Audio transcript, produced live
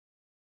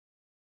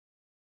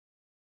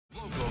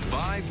Local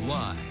 5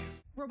 Live.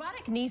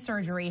 Robotic knee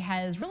surgery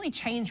has really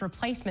changed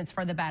replacements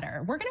for the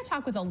better. We're going to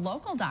talk with a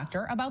local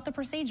doctor about the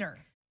procedure.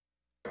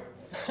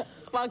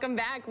 Welcome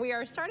back. We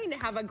are starting to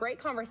have a great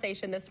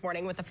conversation this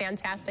morning with a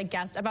fantastic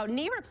guest about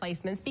knee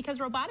replacements because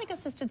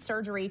robotic-assisted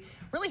surgery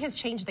really has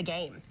changed the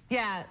game.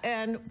 Yeah,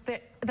 and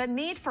the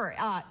need for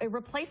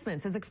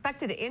replacements is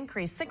expected to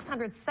increase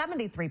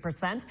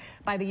 673%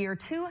 by the year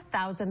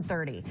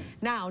 2030.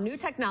 Now, new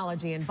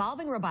technology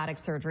involving robotic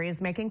surgery is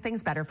making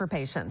things better for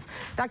patients.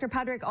 Dr.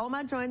 Patrick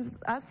Oma joins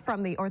us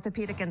from the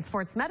Orthopedic and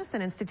Sports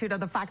Medicine Institute of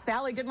the Fox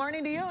Valley. Good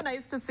morning to you.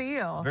 Nice to see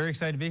you. Very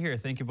excited to be here.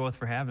 Thank you both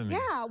for having me.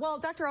 Yeah, well,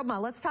 Dr. Oma,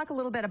 let's talk a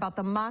little bit about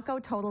the Mako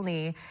total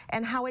knee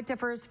and how it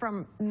differs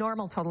from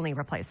normal total knee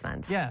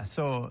replacement. Yeah,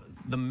 so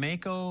the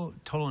Mako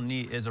total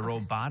knee is a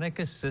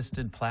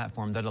robotic-assisted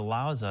platform that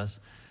allows us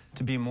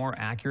to be more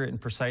accurate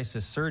and precise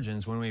as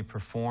surgeons when we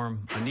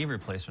perform a knee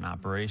replacement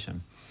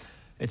operation.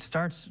 It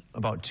starts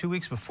about 2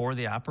 weeks before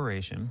the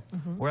operation.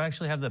 We'll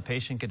actually have the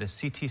patient get a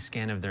CT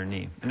scan of their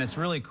knee, and it's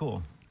really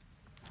cool.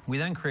 We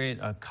then create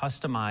a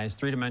customized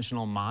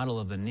three-dimensional model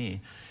of the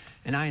knee,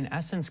 and I, in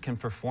essence, can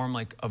perform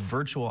like a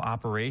virtual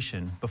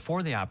operation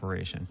before the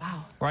operation.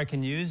 Wow. Where I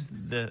can use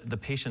the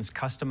patient's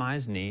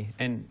customized knee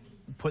and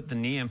put the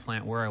knee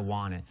implant where I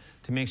want it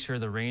to make sure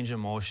the range of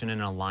motion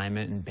and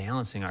alignment and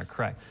balancing are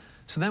correct.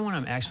 So then when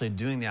I'm actually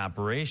doing the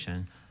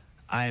operation,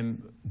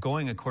 I'm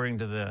going according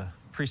to the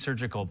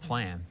pre-surgical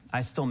plan.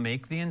 I still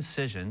make the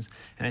incisions,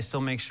 and I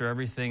still make sure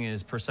everything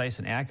is precise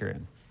and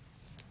accurate.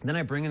 Then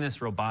I bring in this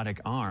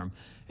robotic arm,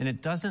 and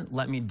it doesn't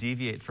let me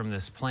deviate from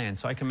this plan,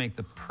 so I can make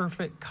the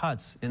perfect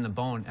cuts in the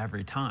bone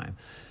every time.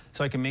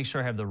 So I can make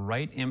sure I have the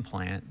right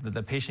implant, that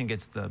the patient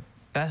gets the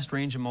best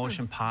range of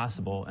motion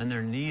possible, and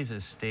their knee is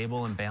as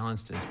stable and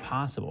balanced as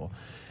possible.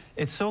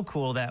 It's so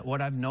cool that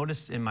what I've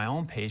noticed in my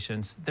own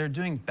patients, they're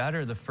doing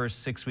better the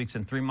first 6 weeks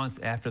and 3 months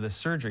after the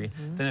surgery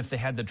than if they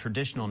had the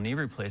traditional knee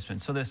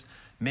replacement. So this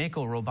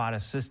Mako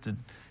robot-assisted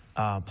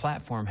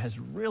platform has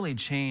really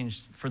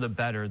changed for the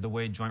better the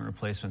way joint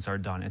replacements are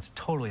done. It's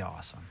totally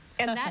awesome.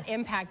 And that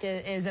impact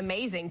is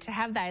amazing to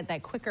have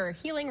that quicker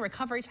healing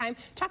recovery time.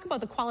 Talk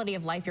about the quality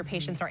of life your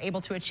patients are able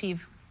to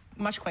achieve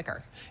much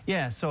quicker.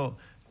 Yeah, so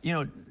you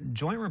know,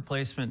 joint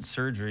replacement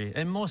surgery,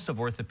 and most of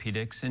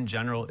orthopedics in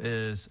general,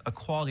 is a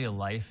quality of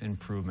life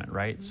improvement,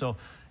 right? So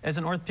as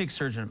an orthopedic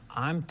surgeon,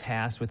 I'm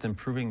tasked with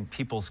improving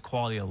people's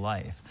quality of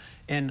life.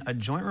 And a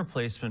joint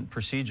replacement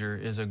procedure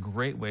is a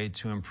great way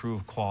to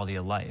improve quality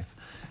of life.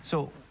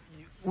 So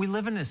we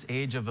live in this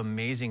age of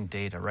amazing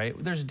data, right?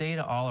 There's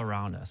data all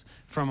around us,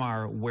 from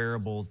our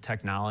wearable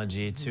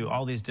technology to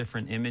all these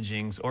different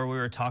imagings, or we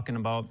were talking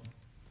about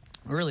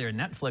earlier,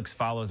 Netflix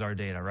follows our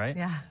data, right?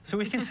 Yeah. So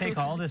we can take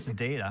all this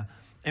data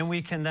and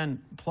we can then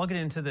plug it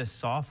into this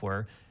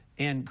software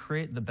and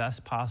create the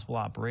best possible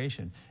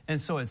operation.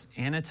 And so it's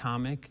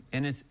anatomic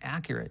and it's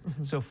accurate.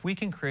 So if we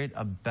can create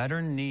a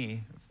better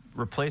knee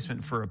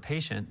replacement for a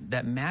patient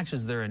that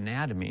matches their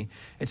anatomy,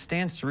 it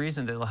stands to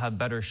reason that they'll have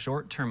better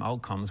short-term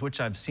outcomes, which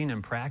I've seen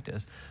in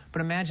practice.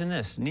 But imagine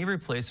this, knee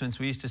replacements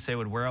we used to say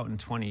would wear out in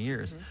 20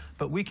 years,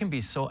 but we can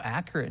be so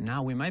accurate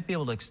now, we might be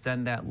able to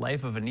extend that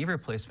life of a knee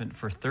replacement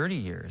for 30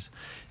 years.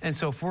 And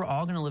so if we're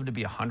all gonna live to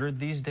be 100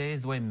 these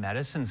days, the way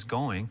medicine's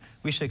going,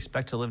 we should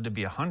expect to live to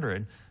be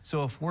 100.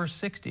 So if we're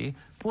 60,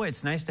 boy,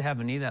 it's nice to have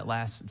a knee that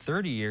lasts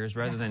 30 years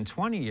rather than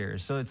 20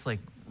 years. So it's like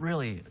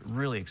really,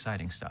 really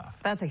exciting stuff.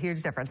 That's a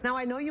huge difference. Now,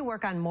 I know you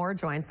work on more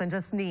joints than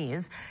just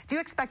knees. Do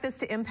you expect this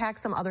to impact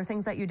some other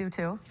things that you do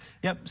too?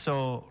 Yep,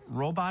 so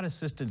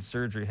robot-assisted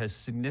surgery has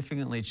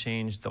significantly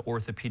changed the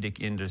orthopedic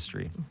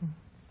industry.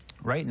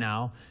 Right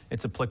now,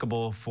 it's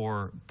applicable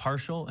for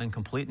partial and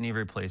complete knee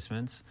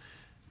replacements,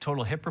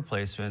 total hip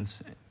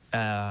replacements,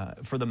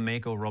 for the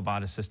Mako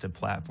robot-assisted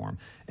platform.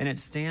 And it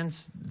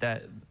stands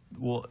that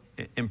will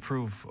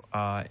improve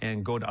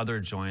and go to other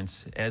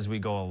joints as we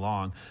go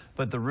along.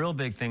 But the real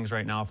big things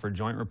right now for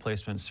joint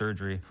replacement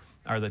surgery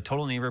are the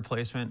total knee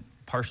replacement,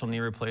 partial knee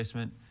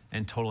replacement,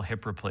 and total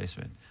hip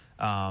replacement.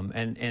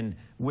 And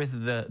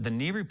with the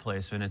knee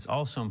replacement, it's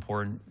also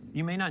important,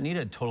 you may not need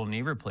a total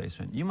knee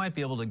replacement. You might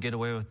be able to get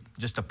away with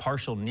just a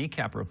partial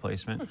kneecap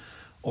replacement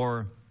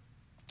or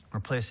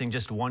replacing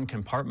just one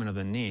compartment of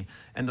the knee.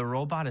 And the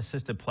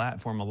robot-assisted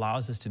platform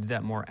allows us to do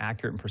that more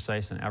accurate and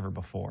precise than ever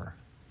before.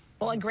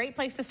 Well, a great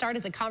place to start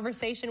is a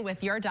conversation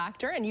with your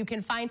doctor, and you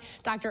can find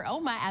Dr.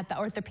 Oma at the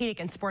Orthopedic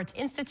and Sports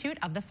Institute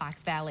of the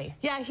Fox Valley.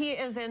 Yeah, he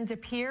is in De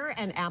Pere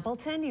and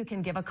Appleton. You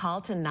can give a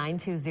call to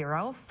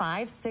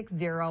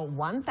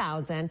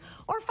 920-560-1000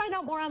 or find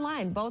out more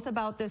online, both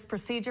about this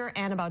procedure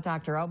and about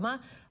Dr. Oma,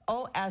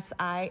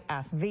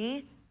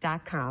 osifv.com.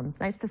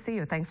 Nice to see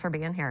you. Thanks for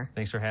being here.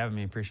 Thanks for having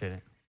me. Appreciate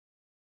it.